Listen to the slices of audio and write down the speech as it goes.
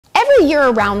Every year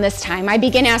around this time, I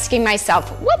begin asking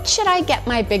myself, what should I get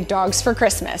my big dogs for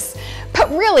Christmas? But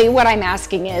really what I'm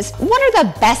asking is, what are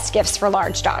the best gifts for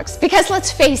large dogs? Because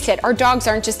let's face it, our dogs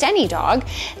aren't just any dog.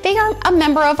 They are a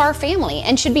member of our family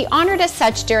and should be honored as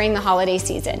such during the holiday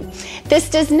season.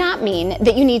 This does not mean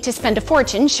that you need to spend a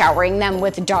fortune showering them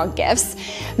with dog gifts.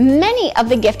 Many of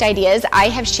the gift ideas I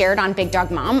have shared on Big Dog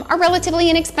Mom are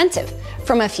relatively inexpensive,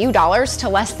 from a few dollars to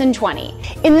less than 20.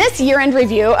 In this year-end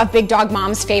review of Big Dog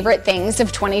Mom's favorite things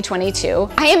of 2022,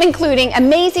 I am including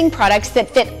amazing products that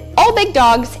fit all big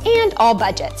dogs and all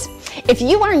budgets. If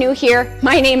you are new here,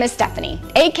 my name is Stephanie,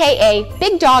 aka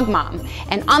Big Dog Mom,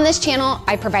 and on this channel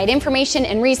I provide information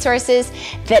and resources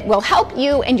that will help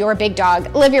you and your big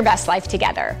dog live your best life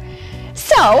together.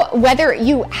 So whether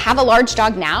you have a large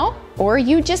dog now or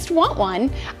you just want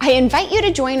one, I invite you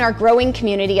to join our growing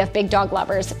community of big dog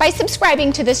lovers by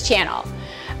subscribing to this channel.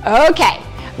 Okay,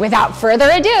 without further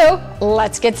ado,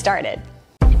 let's get started.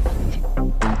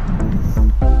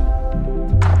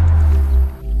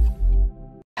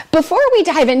 Before we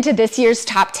dive into this year's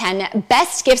top 10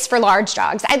 best gifts for large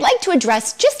dogs, I'd like to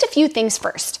address just a few things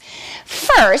first.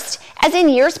 First, as in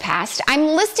years past, I'm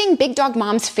listing Big Dog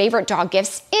Mom's favorite dog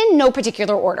gifts in no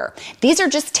particular order. These are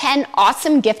just 10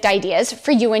 awesome gift ideas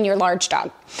for you and your large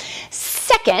dog.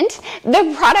 Second,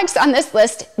 the products on this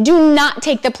list do not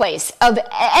take the place of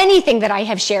anything that I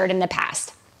have shared in the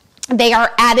past. They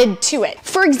are added to it.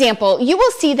 For example, you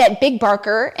will see that Big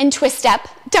Barker and Twist Step,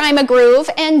 Dyma Groove,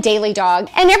 and Daily Dog,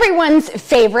 and everyone's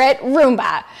favorite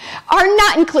Roomba are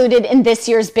not included in this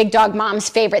year's Big Dog Mom's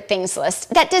favorite things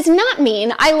list. That does not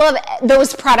mean I love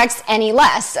those products any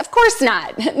less. Of course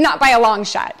not, not by a long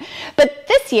shot. But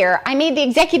this year, I made the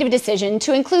executive decision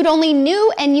to include only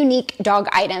new and unique dog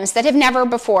items that have never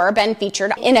before been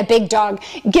featured in a Big Dog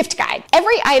gift guide.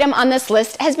 Every item on this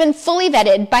list has been fully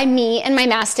vetted by me and my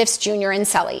Mastiffs, Junior and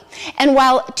Sulley. And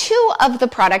while 2 of the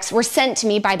products were sent to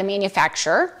me by the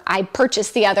manufacturer, I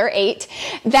purchased the other 8,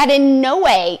 that in no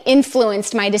way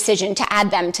influenced my decision to add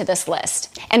them to this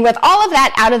list. And with all of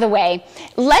that out of the way,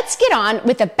 let's get on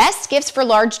with the best gifts for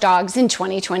large dogs in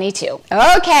 2022.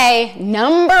 Okay,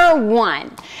 number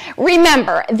 1.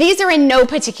 Remember, these are in no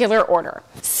particular order.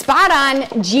 SPOTON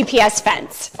GPS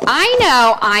fence. I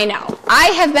know. I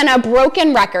have been a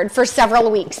broken record for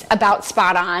several weeks about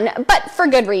SPOTON, but for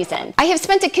good reason. I have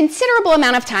spent a considerable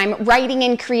amount of time writing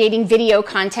and creating video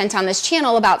content on this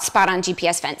channel about SPOTON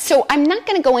GPS fence, so I'm not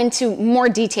going to go into more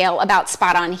detail about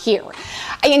SPOTON here.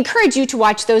 I encourage you to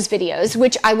watch those videos,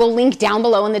 which I will link down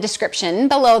below in the description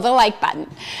below the like button.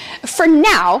 For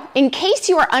now, in case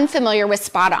you are unfamiliar with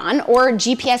SPOTON or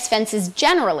GPS fences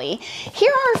generally,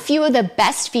 here are a few of the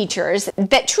best features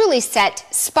that truly set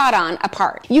SPOTON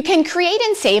apart. You can create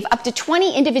and save up to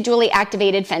 20 individually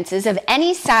activated fences of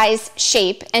any size,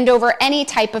 shape, and over any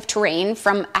type of terrain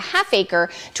from a ½ acre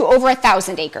to over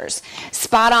 1,000 acres.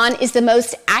 SPOTON is the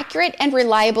most accurate and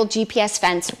reliable GPS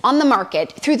fence on the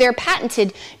market through their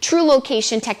patented true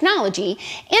location technology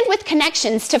and with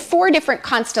connections to 4 different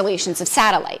constellations of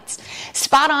satellites.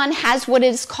 SPOTON has what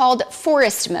is called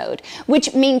forest mode,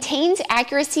 which maintains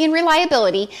accuracy and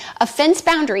reliability of fence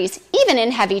boundaries even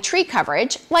in heavy tree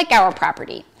coverage like our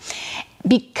property.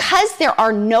 Because there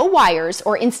are no wires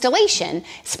or installation,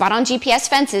 SPOTON GPS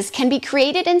fences can be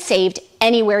created and saved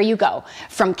anywhere you go,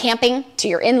 from camping to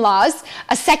your in-laws,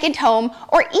 a second home,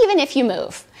 or even if you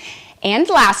move. And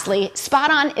lastly,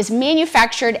 SPOTON is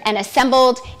manufactured and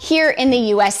assembled here in the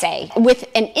USA with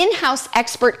an in-house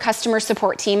expert customer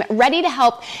support team ready to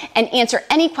help and answer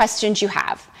any questions you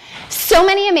have. So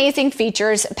many amazing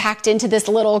features packed into this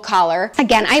little collar.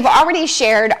 Again, I've already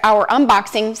shared our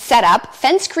unboxing, setup,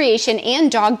 fence creation,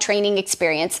 and dog training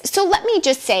experience. So let me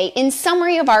just say, in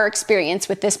summary of our experience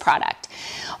with this product,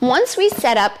 once we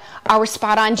set up our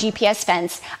SPOTON GPS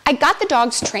fence, I got the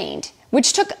dogs trained,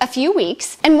 which took a few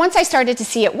weeks, and once I started to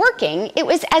see it working, it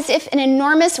was as if an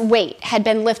enormous weight had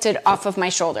been lifted off of my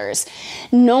shoulders.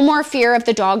 No more fear of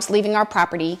the dogs leaving our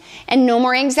property, and no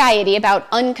more anxiety about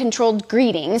uncontrolled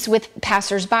greetings with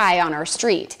passersby on our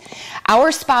street.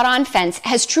 Our SPOTON fence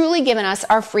has truly given us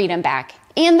our freedom back,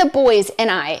 and the boys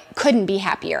and I couldn't be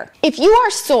happier. If you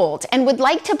are sold and would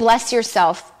like to bless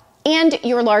yourself and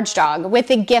your large dog with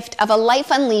the gift of a life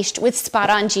unleashed with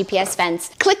SPOTON GPS fence,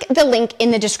 click the link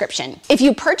in the description. If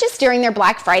you purchase during their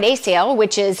Black Friday sale,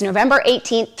 which is November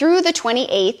 18th through the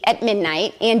 28th at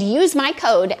midnight, and use my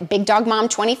code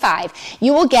BigDogMom25,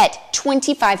 you will get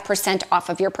 25% off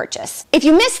of your purchase. If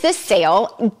you miss this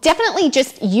sale, definitely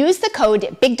just use the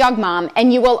code BigDogMom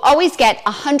and you will always get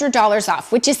 $100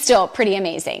 off, which is still pretty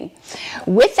amazing.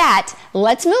 With that,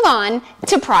 let's move on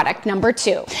to product number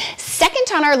 2. Second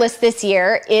on our list this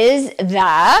year is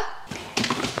the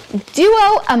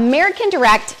Duo American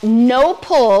Direct No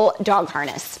Pull Dog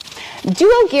Harness.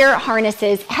 Duo Gear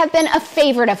harnesses have been a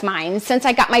favorite of mine since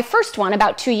I got my first one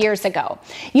about 2 years ago.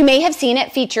 You may have seen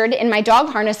it featured in my dog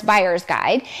harness buyer's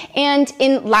guide and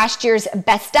in last year's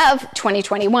Best of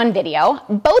 2021 video,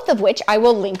 both of which I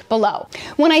will link below.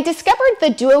 When I discovered the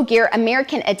Duo Gear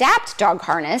American Adapt dog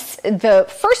harness, the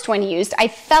first one used, I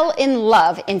fell in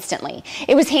love instantly.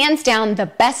 It was hands down the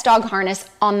best dog harness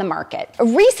on the market.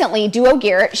 Recently, Duo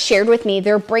Gear shared with me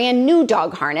their brand new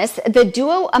dog harness, the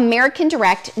Duo American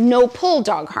Direct No Pull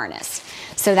dog harness.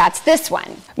 So that's this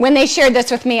one. When they shared this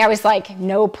with me, I was like,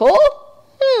 no pull?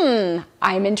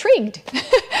 I'm intrigued.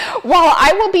 While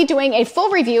I will be doing a full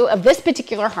review of this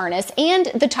particular harness and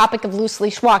the topic of loose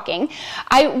leash walking,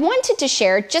 I wanted to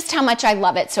share just how much I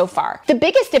love it so far. The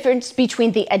biggest difference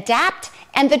between the Adapt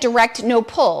and the Direct No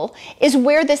Pull is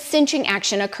where the cinching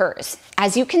action occurs.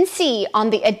 As you can see on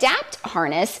the Adapt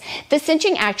harness, the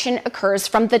cinching action occurs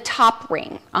from the top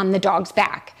ring on the dog's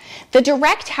back. The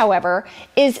Direct, however,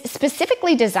 is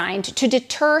specifically designed to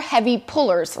deter heavy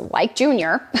pullers like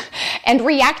Junior and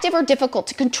reactive or difficult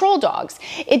to control dogs.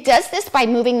 It does this by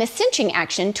moving the cinching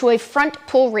action to a front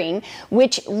pull ring,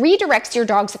 which redirects your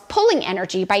dog's pulling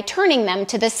energy by turning them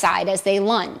to the side as they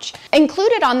lunge.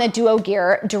 Included on the Duo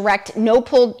Gear Direct No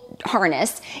Pull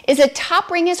harness is a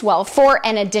top ring as well for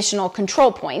an additional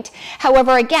control point.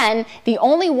 However, again, the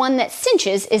only one that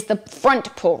cinches is the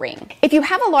front pull ring. If you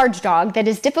have a large dog that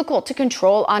is difficult to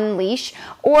control on leash,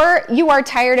 or you are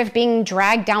tired of being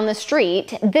dragged down the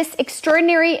street, this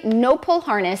extraordinary no pull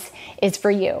harness is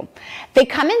for you. They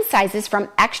come in sizes from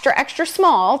extra, extra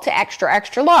small to extra,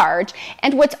 extra large.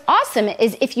 And what's awesome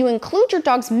is if you include your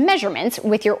dog's measurements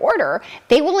with your order,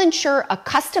 they will ensure a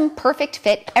custom perfect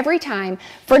fit every time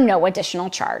for no additional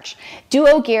charge.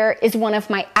 Duo Gear is one of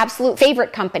my absolute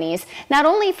favorite companies, not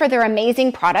only for their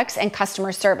amazing products and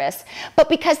customer service, but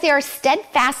because they are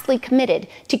steadfastly committed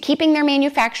to keeping their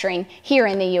manufacturing here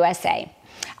in the USA.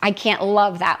 I can't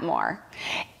love that more.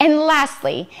 And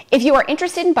lastly, if you are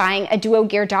interested in buying a Duo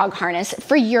Gear dog harness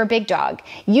for your big dog,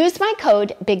 use my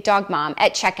code BIGDOGMOM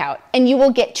at checkout and you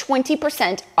will get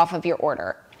 20% off of your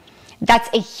order. That's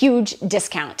a huge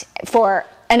discount for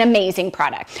an amazing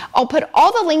product. I'll put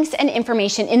all the links and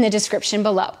information in the description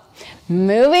below.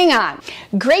 Moving on.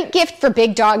 Great gift for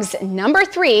big dogs number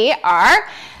 3 are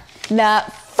the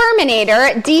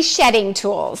FURMINATOR de-shedding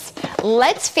tools.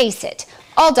 Let's face it,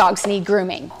 all dogs need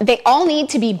grooming. They all need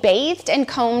to be bathed and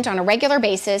combed on a regular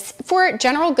basis for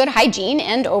general good hygiene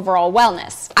and overall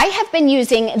wellness. I have been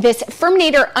using this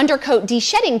FURMINATOR undercoat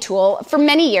de-shedding tool for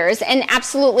many years and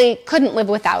absolutely couldn't live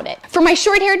without it. For my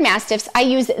short-haired Mastiffs, I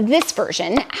use this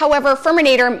version. However,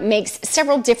 FURMINATOR makes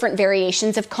several different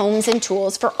variations of combs and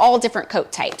tools for all different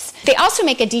coat types. They also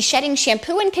make a de-shedding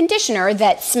shampoo and conditioner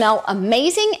that smell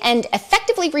amazing and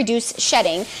effectively reduce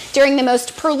shedding during the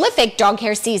most prolific dog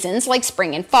hair seasons like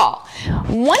spring and fall.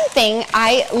 One thing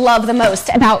I love the most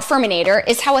about FURMINATOR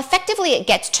is how effectively it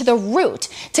gets to the root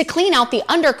to clean out the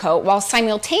undercoat while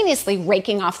simultaneously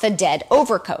raking off the dead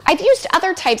overcoat. I've used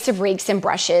other types of rakes and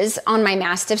brushes on my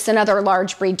Mastiffs and other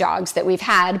large breed dogs that we've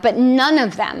had, but none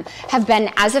of them have been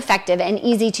as effective and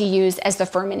easy to use as the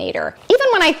FURMINATOR. Even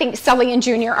when I think Sulley and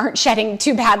Junior aren't shedding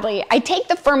too badly, I take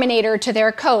the FURMINATOR to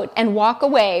their coat and walk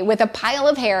away with a pile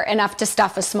of hair enough to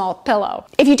stuff a small pillow.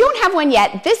 If you don't have one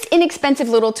yet, this inexpensive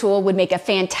little tool would make a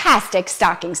fantastic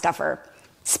stocking stuffer.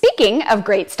 Speaking of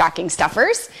great stocking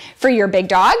stuffers for your big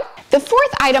dog, the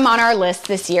 4th item on our list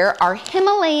this year are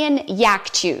Himalayan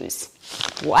yak chews.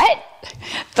 What?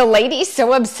 The lady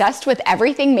so obsessed with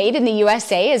everything made in the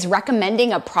USA is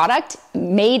recommending a product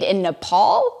made in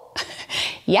Nepal?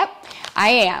 Yep, I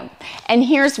am. And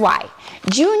here's why.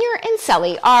 Junior and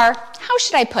Sulley are, how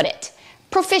should I put it,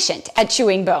 proficient at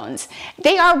chewing bones.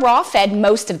 They are raw fed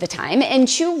most of the time and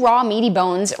chew raw meaty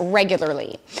bones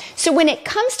regularly. So when it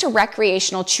comes to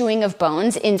recreational chewing of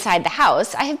bones inside the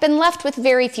house, I have been left with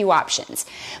very few options.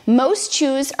 Most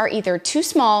chews are either too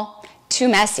small, too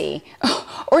messy,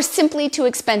 or simply too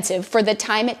expensive for the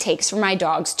time it takes for my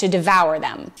dogs to devour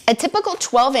them. A typical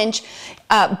 12-inch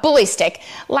bully stick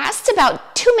lasts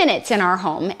about 2 minutes in our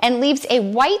home and leaves a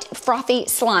white, frothy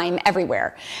slime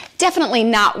everywhere. Definitely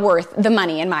not worth the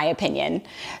money, in my opinion.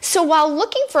 So while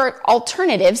looking for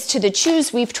alternatives to the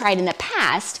chews we've tried in the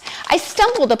past, I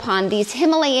stumbled upon these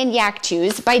Himalayan yak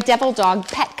chews by Devil Dog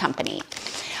Pet Company.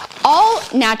 All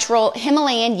natural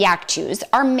Himalayan yak chews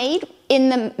are made in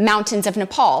the mountains of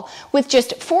Nepal with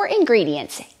just 4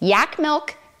 ingredients: yak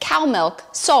milk, cow milk,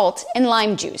 salt, and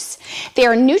lime juice. They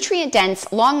are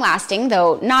nutrient-dense, long-lasting,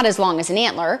 though not as long as an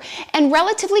antler, and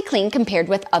relatively clean compared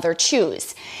with other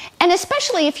chews. And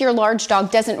especially if your large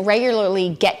dog doesn't regularly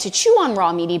get to chew on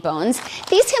raw meaty bones,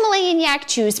 these Himalayan yak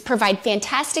chews provide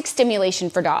fantastic stimulation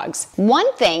for dogs.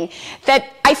 One thing that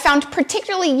I found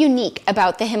particularly unique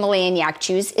about the Himalayan yak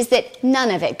chews is that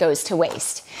none of it goes to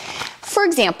waste. For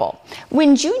example,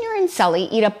 when Junior and Sulley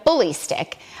eat a bully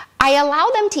stick, I allow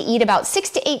them to eat about 6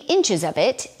 to 8 inches of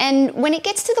it, and when it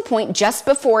gets to the point just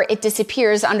before it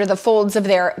disappears under the folds of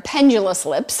their pendulous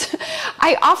lips,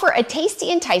 I offer a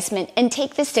tasty enticement and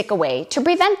take the stick away to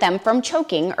prevent them from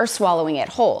choking or swallowing it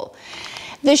whole.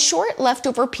 The short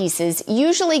leftover pieces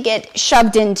usually get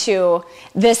shoved into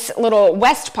this little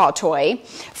Westpaw toy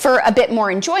for a bit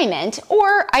more enjoyment,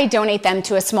 or I donate them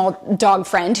to a small dog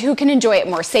friend who can enjoy it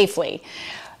more safely.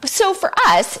 So for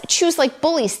us, chews like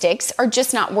bully sticks are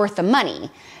just not worth the money.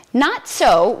 Not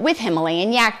so with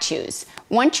Himalayan yak chews.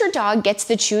 Once your dog gets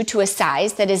the chew to a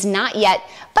size that is not yet,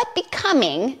 but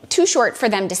becoming, too short for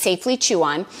them to safely chew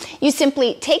on, you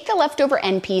simply take the leftover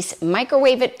end piece,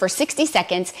 microwave it for 60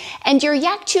 seconds, and your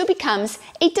yak chew becomes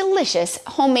a delicious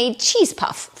homemade cheese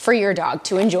puff for your dog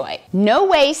to enjoy. No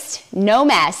waste, no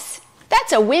mess.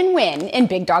 That's a win-win in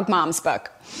Big Dog Mom's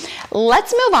book.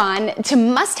 Let's move on to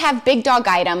must-have big dog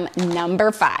item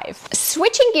number 5.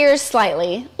 Switching gears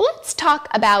slightly, let's talk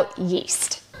about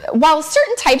yeast. While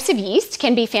certain types of yeast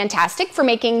can be fantastic for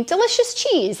making delicious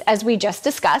cheese, as we just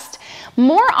discussed,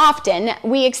 more often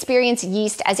we experience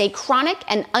yeast as a chronic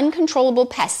and uncontrollable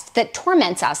pest that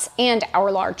torments us and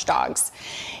our large dogs.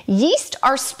 Yeast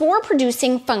are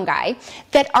spore-producing fungi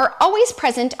that are always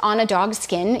present on a dog's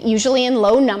skin, usually in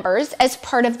low numbers, as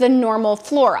part of the normal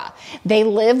flora. They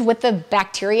live with the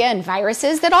bacteria and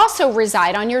viruses that also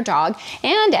reside on your dog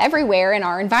and everywhere in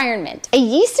our environment. A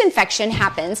yeast infection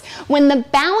happens when the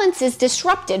balance is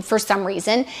disrupted for some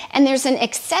reason and there's an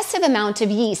excessive amount of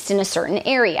yeast in a certain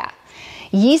area.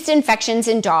 Yeast infections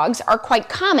in dogs are quite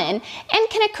common and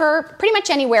can occur pretty much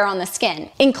anywhere on the skin,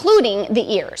 including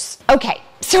the ears. Okay,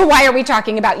 so why are we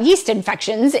talking about yeast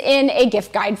infections in a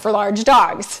gift guide for large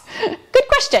dogs? Good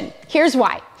question. Here's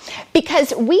why.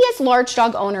 Because we as large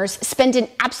dog owners spend an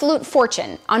absolute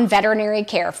fortune on veterinary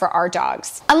care for our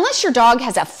dogs. Unless your dog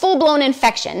has a full-blown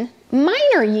infection,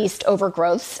 minor yeast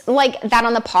overgrowths, like that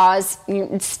on the paws,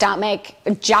 stomach,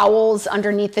 jowls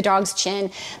underneath the dog's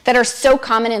chin, that are so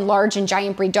common in large and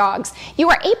giant breed dogs, you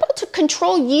are able to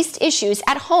control yeast issues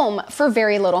at home for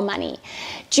very little money.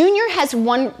 Junior has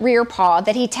one rear paw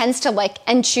that he tends to lick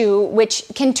and chew, which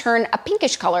can turn a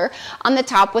pinkish color on the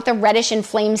top with a reddish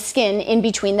inflamed skin in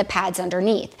between the pads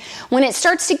underneath. When it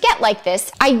starts to get like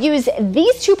this, I use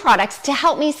these 2 products to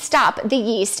help me stop the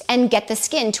yeast and get the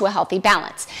skin to a healthy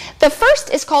balance. The first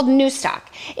is called New Stock.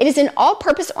 It is an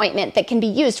all-purpose ointment that can be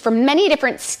used for many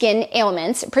different skin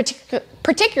ailments,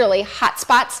 particularly hot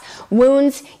spots,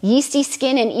 wounds, yeasty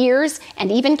skin and ears,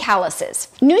 and even calluses.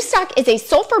 New Stock is a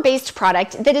sulfur-based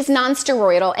product that is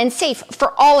non-steroidal and safe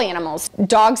for all animals,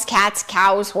 dogs, cats,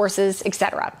 cows, horses,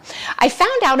 etc. I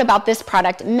found out about this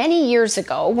product many years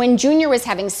ago when Junior was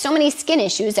having so many skin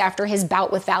issues after his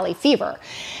bout with valley fever.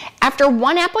 After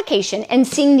one application and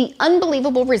seeing the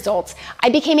unbelievable results,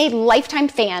 I became a lifetime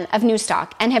fan of New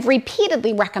Stock and have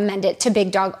repeatedly recommended it to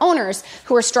big dog owners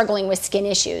who are struggling with skin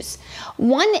issues.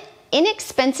 One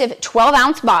inexpensive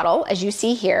 12-ounce bottle, as you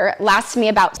see here, lasts me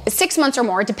about 6 months or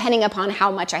more, depending upon how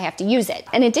much I have to use it.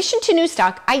 In addition to New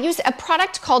Stock, I use a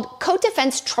product called Coat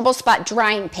Defense Trouble Spot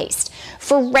Drying Paste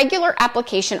for regular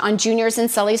application on Junior's and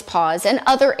Sulley's paws and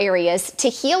other areas to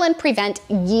heal and prevent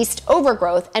yeast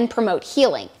overgrowth and promote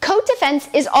healing. Coat Defense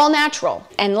is all natural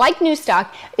and, like New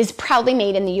Stock, is proudly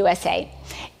made in the USA.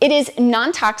 It is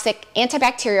non-toxic,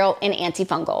 antibacterial, and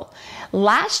antifungal.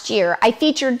 Last year, I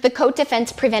featured the Coat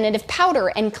Defense Preventative Powder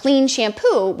and Clean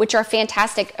Shampoo, which are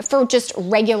fantastic for just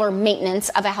regular maintenance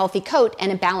of a healthy coat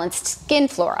and a balanced skin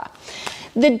flora.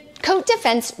 The Coat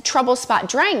Defense Trouble Spot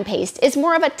Drying Paste is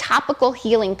more of a topical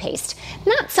healing paste,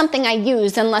 not something I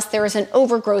use unless there is an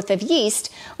overgrowth of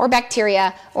yeast or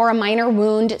bacteria or a minor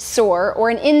wound, sore, or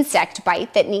an insect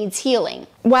bite that needs healing.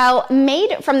 While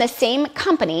made from the same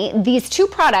company, these 2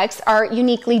 products are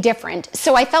uniquely different,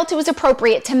 so I felt it was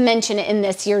appropriate to mention it in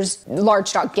this year's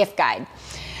Large Dog Gift Guide.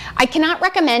 I cannot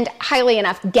recommend highly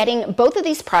enough getting both of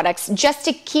these products just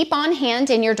to keep on hand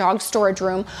in your dog's storage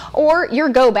room or your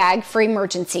go bag for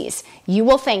emergencies. You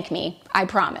will thank me, I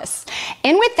promise.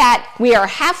 And with that, we are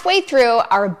halfway through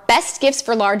our best gifts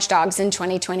for large dogs in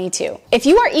 2022. If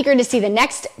you are eager to see the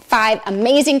next 5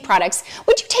 amazing products,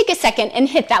 would you take a second and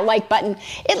hit that like button?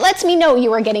 It lets me know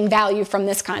you are getting value from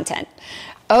this content.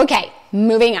 Okay,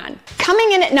 moving on.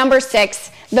 Coming in at number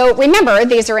 6, though remember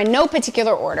these are in no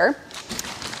particular order,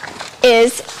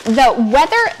 is the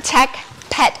WeatherTech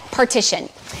Pet Partition.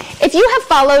 If you have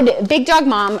followed Big Dog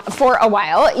Mom for a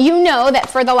while, you know that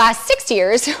for the last 6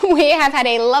 years, we have had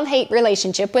a love-hate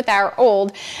relationship with our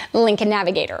old Lincoln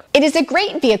Navigator. It is a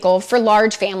great vehicle for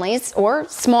large families or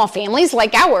small families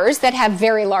like ours that have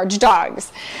very large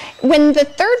dogs. When the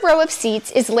third row of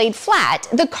seats is laid flat,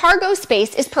 the cargo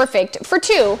space is perfect for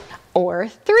 2 or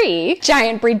 3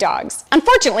 giant breed dogs.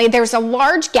 Unfortunately, there's a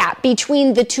large gap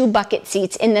between the 2 bucket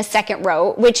seats in the second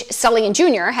row, which Sulley and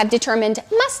Junior have determined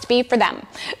must be for them.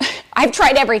 I've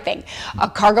tried everything. A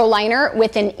cargo liner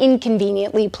with an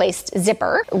inconveniently placed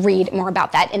zipper. Read more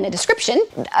about that in the description.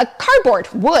 A cardboard,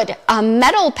 wood, a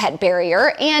metal pet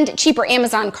barrier, and cheaper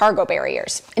Amazon cargo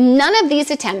barriers. None of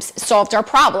these attempts solved our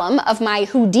problem of my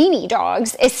Houdini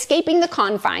dogs escaping the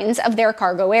confines of their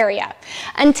cargo area,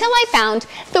 until I found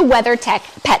the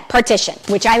WeatherTech Pet Partition,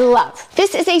 which I love.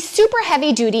 This is a super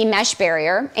heavy-duty mesh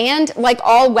barrier, and like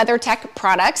all WeatherTech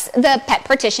products, the Pet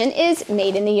Partition is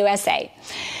made in the USA.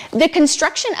 The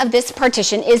construction of this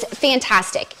partition is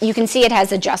fantastic. You can see it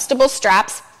has adjustable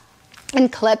straps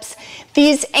and clips.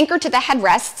 These anchor to the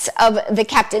headrests of the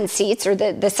captain's seats, or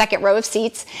the second row of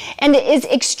seats, and it is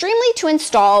extremely to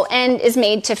install and is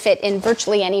made to fit in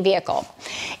virtually any vehicle.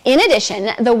 In addition,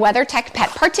 the WeatherTech Pet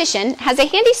Partition has a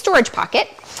handy storage pocket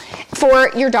for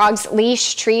your dog's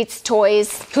leash, treats,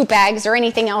 toys, poop bags, or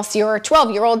anything else your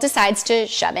 12-year-old decides to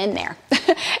shove in there.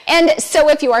 And so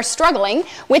if you are struggling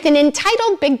with an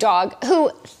entitled big dog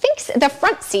who thinks the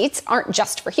front seats aren't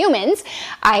just for humans,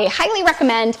 I highly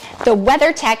recommend the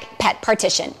WeatherTech Pet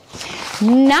Partition.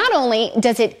 Not only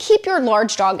does it keep your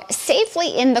large dog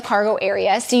safely in the cargo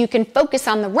area so you can focus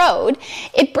on the road,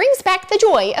 it brings back the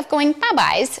joy of going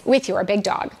bye-byes with your big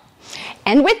dog.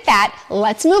 And with that,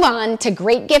 let's move on to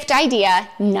great gift idea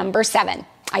number 7.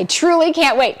 I truly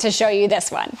can't wait to show you this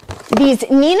one. These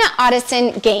Nina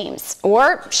Ottosson games,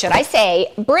 or should I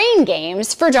say, brain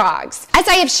games for dogs. As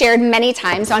I have shared many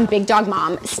times on Big Dog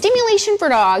Mom, stimulation for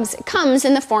dogs comes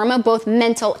in the form of both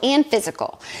mental and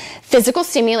physical. Physical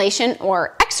stimulation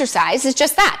or exercise is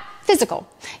just that, physical.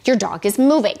 Your dog is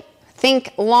moving.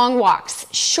 Think long walks,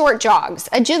 short jogs,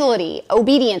 agility,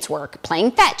 obedience work,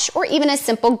 playing fetch, or even a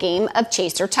simple game of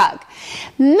chase or tug.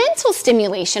 Mental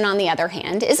stimulation, on the other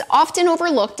hand, is often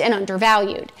overlooked and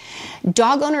undervalued.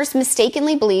 Dog owners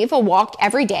mistakenly believe a walk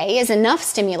every day is enough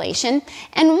stimulation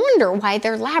and wonder why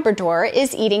their Labrador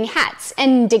is eating hats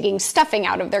and digging stuffing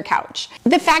out of their couch.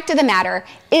 The fact of the matter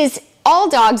is, all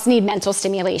dogs need mental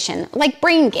stimulation, like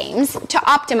brain games, to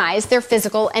optimize their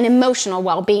physical and emotional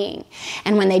well-being.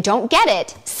 And when they don't get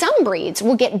it, some breeds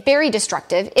will get very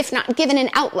destructive if not given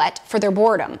an outlet for their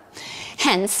boredom.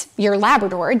 Hence, your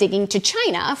Labrador digging to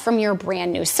china from your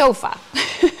brand new sofa.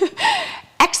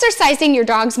 Exercising your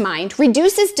dog's mind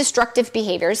reduces destructive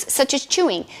behaviors such as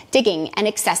chewing, digging, and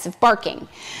excessive barking.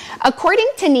 According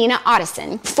to Nina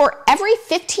Ottosson, for every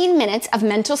 15 minutes of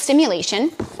mental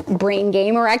stimulation, brain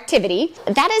game or activity,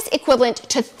 that is equivalent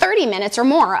to 30 minutes or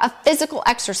more of physical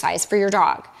exercise for your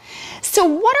dog. So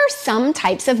what are some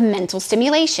types of mental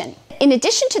stimulation? In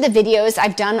addition to the videos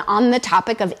I've done on the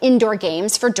topic of indoor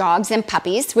games for dogs and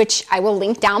puppies, which I will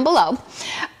link down below,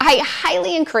 I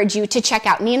highly encourage you to check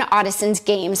out Nina Ottosson's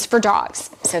games for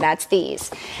dogs. So that's these.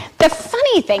 The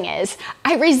funny thing is,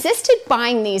 I resisted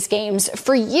buying these games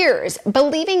for years,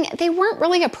 believing they weren't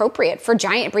really appropriate for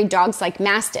giant breed dogs like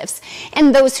Mastiffs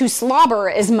and those who slobber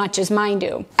as much as mine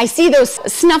do. I see those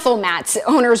snuffle mats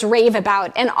owners rave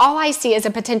about, and all I see is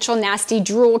a potential nasty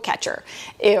drool catcher.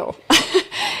 Ew.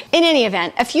 In any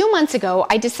event, a few months ago,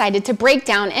 I decided to break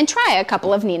down and try a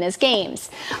couple of Nina's games.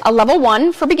 A level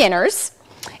 1 for beginners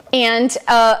and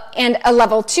a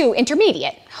level 2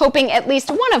 intermediate, hoping at least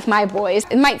one of my boys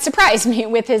might surprise me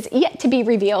with his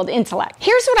yet-to-be-revealed intellect.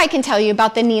 Here's what I can tell you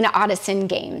about the Nina Ottosson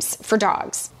games for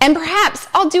dogs. And perhaps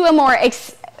I'll do a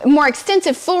more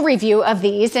extensive full review of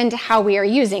these and how we are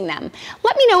using them.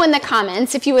 Let me know in the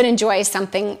comments if you would enjoy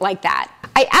something like that.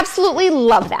 I absolutely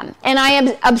love them, and I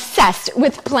am obsessed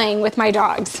with playing with my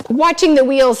dogs. Watching the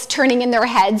wheels turning in their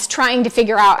heads, trying to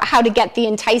figure out how to get the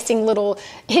enticing little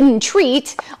hidden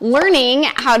treat, learning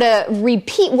how to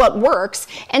repeat what works,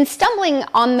 and stumbling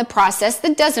on the process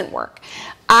that doesn't work.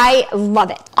 I love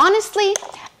it. Honestly,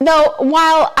 though,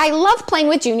 while I love playing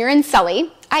with Junior and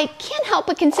Sulley, I can't help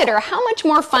but consider how much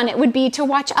more fun it would be to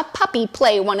watch a puppy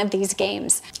play one of these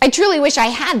games. I truly wish I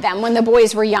had them when the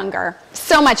boys were younger.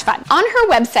 So much fun. On her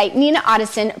website, Nina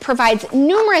Ottosson provides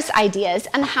numerous ideas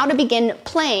on how to begin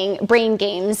playing brain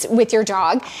games with your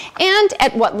dog and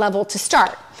at what level to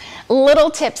start.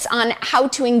 little tips on how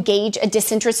to engage a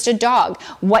disinterested dog,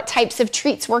 what types of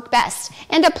treats work best,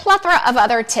 and a plethora of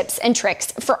other tips and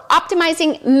tricks for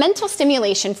optimizing mental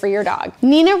stimulation for your dog.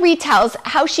 Nina retells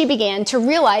how she began to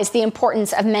realize the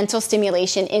importance of mental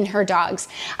stimulation in her dogs.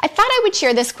 I thought I would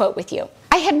share this quote with you.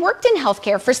 I had worked in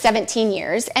healthcare for 17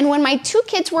 years, and when my two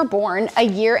kids were born a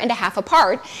year and a half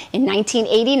apart, in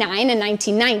 1989 and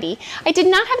 1990, I did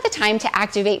not have the time to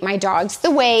activate my dogs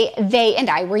the way they and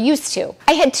I were used to.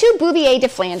 I had two Bouvier de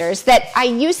Flanders that I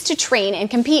used to train and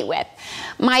compete with.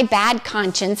 My bad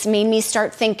conscience made me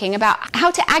start thinking about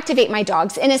how to activate my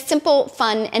dogs in a simple,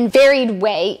 fun, and varied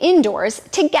way indoors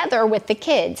together with the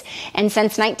kids. And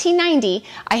since 1990,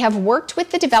 I have worked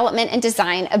with the development and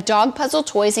design of dog puzzle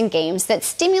toys and games that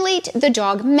stimulate the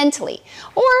dog mentally,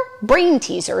 or brain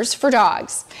teasers for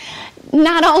dogs.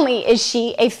 Not only is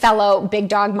she a fellow big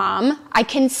dog mom, I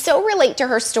can so relate to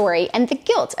her story and the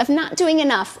guilt of not doing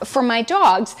enough for my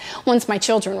dogs once my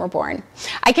children were born.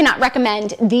 I cannot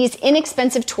recommend these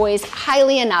inexpensive toys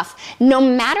highly enough. No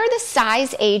matter the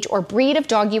size, age, or breed of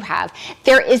dog you have,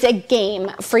 there is a game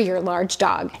for your large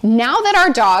dog. Now that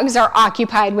our dogs are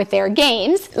occupied with their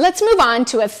games, let's move on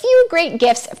to a few great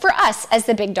gifts for us as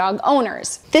the big dog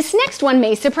owners. This next one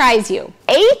may surprise you.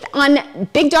 8th on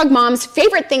Big Dog Mom's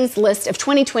favorite things list of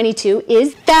 2022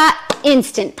 is the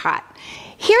Instant Pot.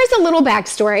 Here's a little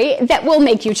backstory that will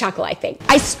make you chuckle, I think.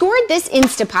 I scored this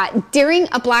Instapot during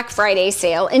a Black Friday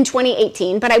sale in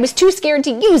 2018, but I was too scared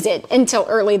to use it until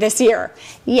early this year.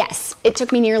 Yes, it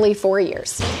took me nearly 4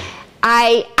 years.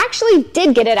 I actually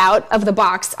did get it out of the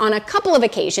box on a couple of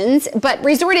occasions, but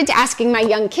resorted to asking my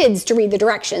young kids to read the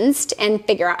directions and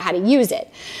figure out how to use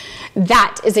it.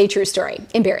 That is a true story.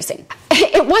 Embarrassing.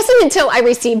 It wasn't until I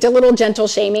received a little gentle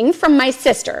shaming from my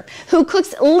sister, who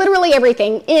cooks literally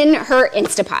everything in her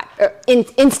Instant Pot,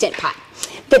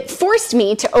 that forced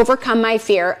me to overcome my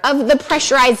fear of the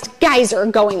pressurized geyser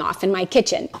going off in my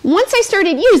kitchen. Once I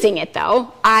started using it,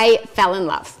 though, I fell in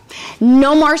love.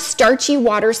 No more starchy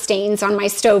water stains on my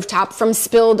stovetop from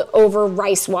spilled over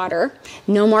rice water.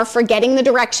 No more forgetting the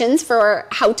directions for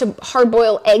how to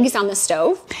hard-boil eggs on the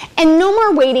stove. And no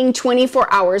more waiting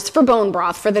 24 hours for bone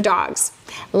broth for the dogs.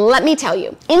 Let me tell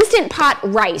you, Instant Pot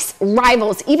rice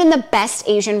rivals even the best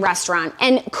Asian restaurant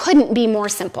and couldn't be more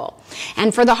simple.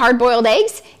 And for the hard-boiled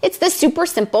eggs, it's the super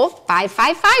simple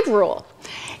 5-5-5 rule.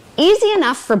 Easy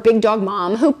enough for Big Dog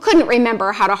Mom, who couldn't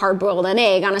remember how to hard-boil an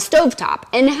egg on a stovetop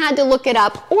and had to look it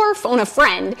up or phone a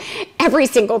friend every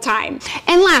single time.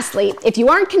 And lastly, if you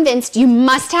aren't convinced you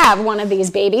must have one of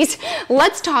these babies,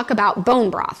 let's talk about bone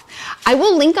broth. I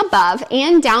will link above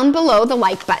and down below the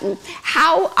like button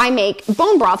how I make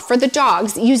bone broth for the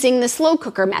dogs using the slow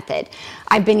cooker method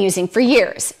I've been using for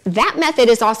years. That method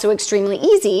is also extremely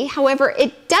easy. However,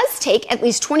 it does take at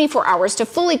least 24 hours to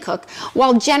fully cook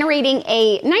while generating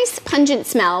a nice pungent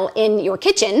smell in your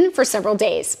kitchen for several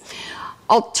days.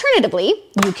 Alternatively,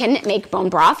 you can make bone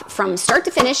broth from start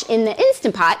to finish in the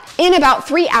Instant Pot in about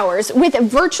 3 hours with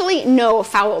virtually no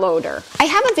foul odor. I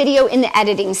have a video in the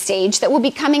editing stage that will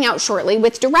be coming out shortly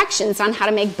with directions on how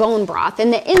to make bone broth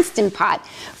in the Instant Pot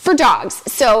for dogs.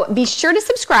 So be sure to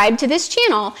subscribe to this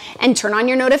channel and turn on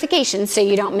your notifications so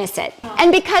you don't miss it.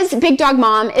 And because Big Dog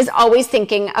Mom is always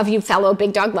thinking of you fellow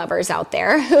big dog lovers out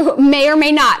there who may or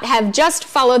may not have just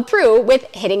followed through with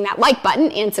hitting that like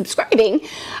button and subscribing,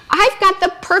 I've got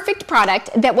the perfect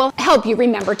product that will help you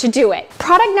remember to do it.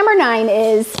 Product number 9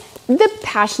 is the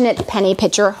Passionate Penny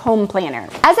Pincher Home Planner.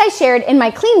 As I shared in my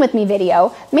Clean With Me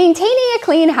video, maintaining a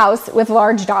clean house with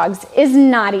large dogs is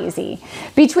not easy.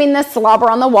 Between the slobber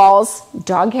on the walls,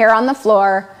 dog hair on the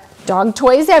floor, dog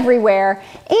toys everywhere,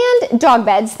 and dog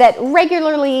beds that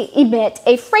regularly emit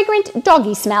a fragrant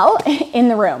doggy smell in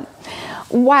the room.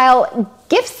 While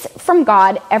gifts from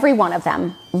God, every one of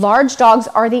them, large dogs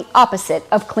are the opposite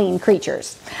of clean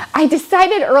creatures. I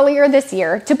decided earlier this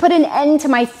year to put an end to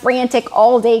my frantic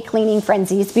all-day cleaning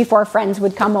frenzies before friends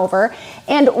would come over,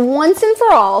 and once and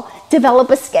for all, develop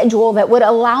a schedule that would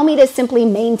allow me to simply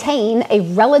maintain a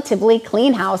relatively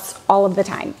clean house all of the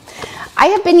time. I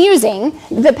have been using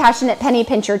the Passionate Penny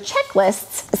Pincher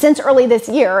checklists since early this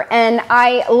year, and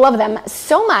I love them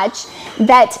so much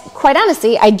that, quite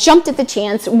honestly, I jumped at the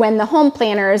chance when the home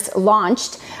planners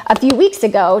launched a few weeks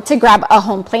ago to grab a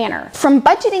home planner. From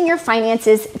budgeting your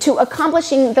finances to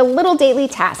accomplishing the little daily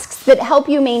tasks that help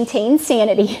you maintain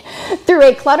sanity through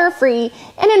a clutter-free,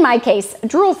 and in my case,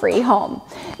 drool-free home.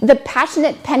 The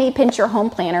Passionate Penny Pincher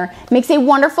Home Planner makes a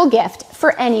wonderful gift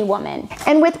for any woman.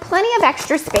 And with plenty of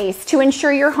extra space to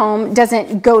ensure your home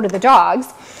doesn't go to the dogs,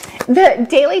 The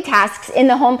daily tasks in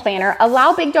the home planner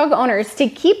allow big dog owners to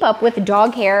keep up with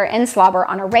dog hair and slobber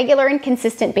on a regular and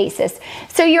consistent basis,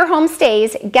 so your home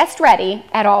stays guest ready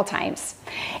at all times.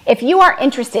 If you are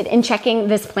interested in checking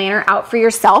this planner out for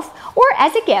yourself or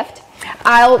as a gift,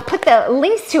 I'll put the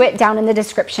links to it down in the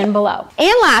description below.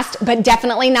 And last, but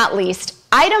definitely not least,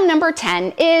 item number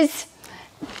 10 is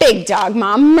Big Dog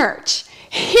Mom merch.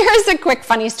 Here's a quick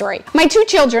funny story. My 2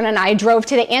 children and I drove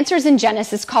to the Answers in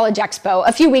Genesis College Expo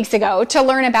a few weeks ago to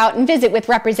learn about and visit with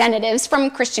representatives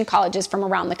from Christian colleges from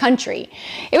around the country.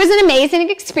 It was an amazing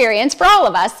experience for all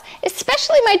of us,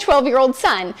 especially my 12-year-old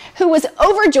son, who was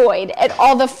overjoyed at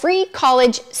all the free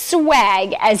college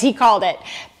swag, as he called it.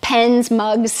 Pens,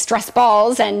 mugs, stress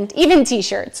balls, and even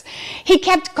t-shirts. He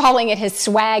kept calling it his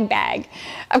swag bag.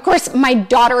 Of course, my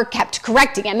daughter kept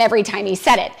correcting him every time he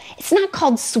said it. It's not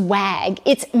called swag,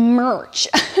 it's merch.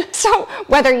 So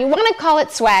whether you want to call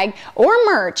it swag or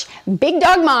merch, Big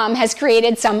Dog Mom has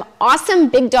created some awesome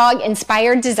big dog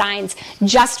inspired designs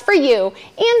just for you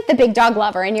and the big dog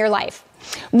lover in your life.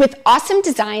 With awesome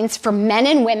designs for men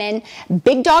and women,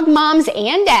 big dog moms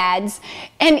and dads,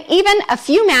 and even a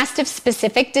few Mastiff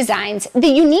specific designs, the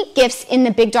unique gifts in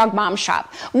the Big Dog Mom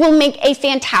shop will make a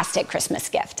fantastic Christmas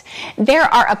gift. There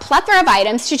are a plethora of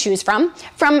items to choose from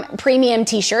premium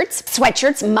t-shirts,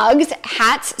 sweatshirts, mugs,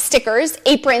 hats, stickers,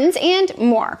 aprons, and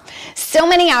more. So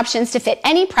many options to fit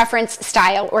any preference,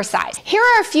 style, or size. Here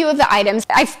are a few of the items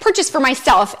I've purchased for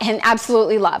myself and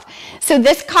absolutely love. So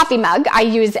this coffee mug I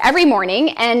use every morning,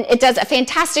 and it does a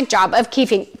fantastic job of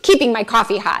keeping my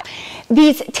coffee hot.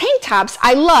 These tank tops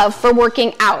I love for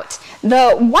working out.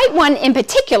 The white one in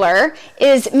particular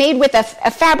is made with a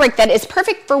fabric that is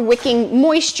perfect for wicking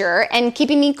moisture and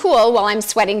keeping me cool while I'm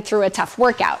sweating through a tough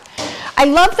workout. I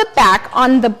love the back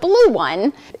on the blue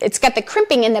one. It's got the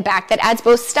crimping in the back that adds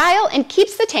both style and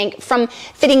keeps the tank from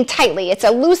fitting tightly. It's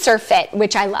a looser fit,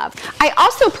 which I love. I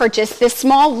also purchased this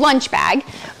small lunch bag,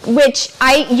 which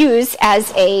I use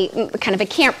as a kind of a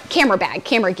camera bag,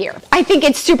 camera gear. I think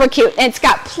it's super cute, and it's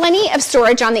got plenty of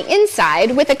storage on the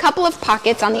inside with a couple of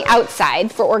pockets on the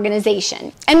outside for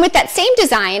organization. And with that same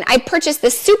design, I purchased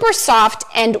this super soft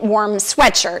and warm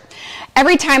sweatshirt.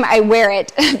 Every time I wear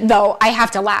it, though, I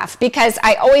have to laugh because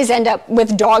I always end up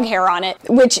with dog hair on it,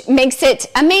 which makes it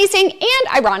amazing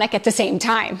and ironic at the same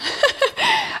time.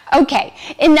 Okay,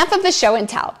 enough of the show and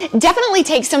tell. Definitely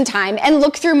take some time and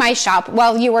look through my shop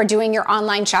while you are doing your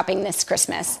online shopping this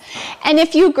Christmas. And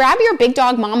if you grab your Big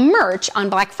Dog Mom merch on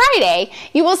Black Friday,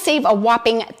 you will save a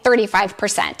whopping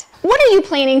 35%. What are you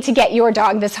planning to get your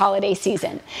dog this holiday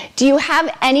season? Do you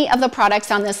have any of the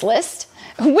products on this list?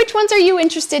 Which ones are you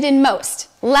interested in most?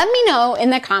 Let me know in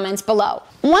the comments below.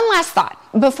 One last thought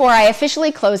before I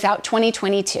officially close out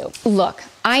 2022. Look,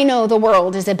 I know the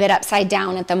world is a bit upside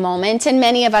down at the moment, and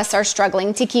many of us are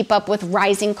struggling to keep up with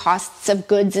rising costs of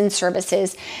goods and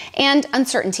services and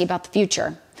uncertainty about the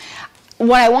future.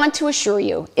 What I want to assure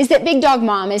you is that Big Dog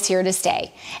Mom is here to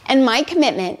stay, and my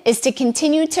commitment is to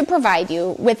continue to provide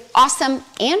you with awesome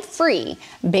and free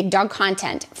Big Dog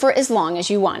content for as long as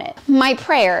you want it. My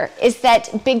prayer is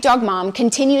that Big Dog Mom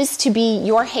continues to be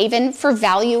your haven for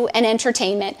value and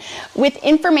entertainment with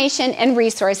information and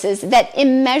resources that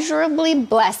immeasurably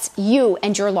bless you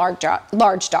and your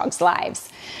large dog's lives.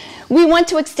 We want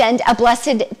to extend a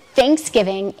blessed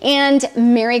Thanksgiving and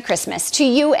Merry Christmas to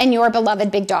you and your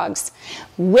beloved big dogs.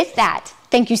 With that,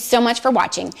 thank you so much for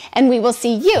watching, and we will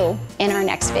see you in our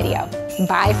next video.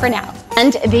 Bye for now.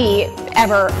 And the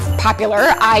ever popular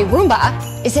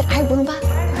iRoomba, is it iRoomba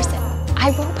or is it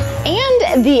iRobot?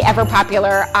 And the ever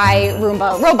popular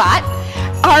iRoomba robot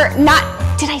are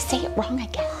not, did I say it wrong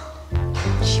again?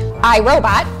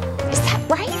 iRobot, is that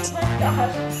right?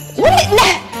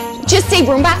 What? Just say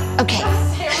Roomba? Okay.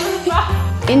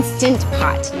 Instant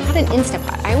Pot, not an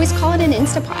Instapot. I always call it an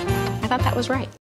Instapot. I thought that was right.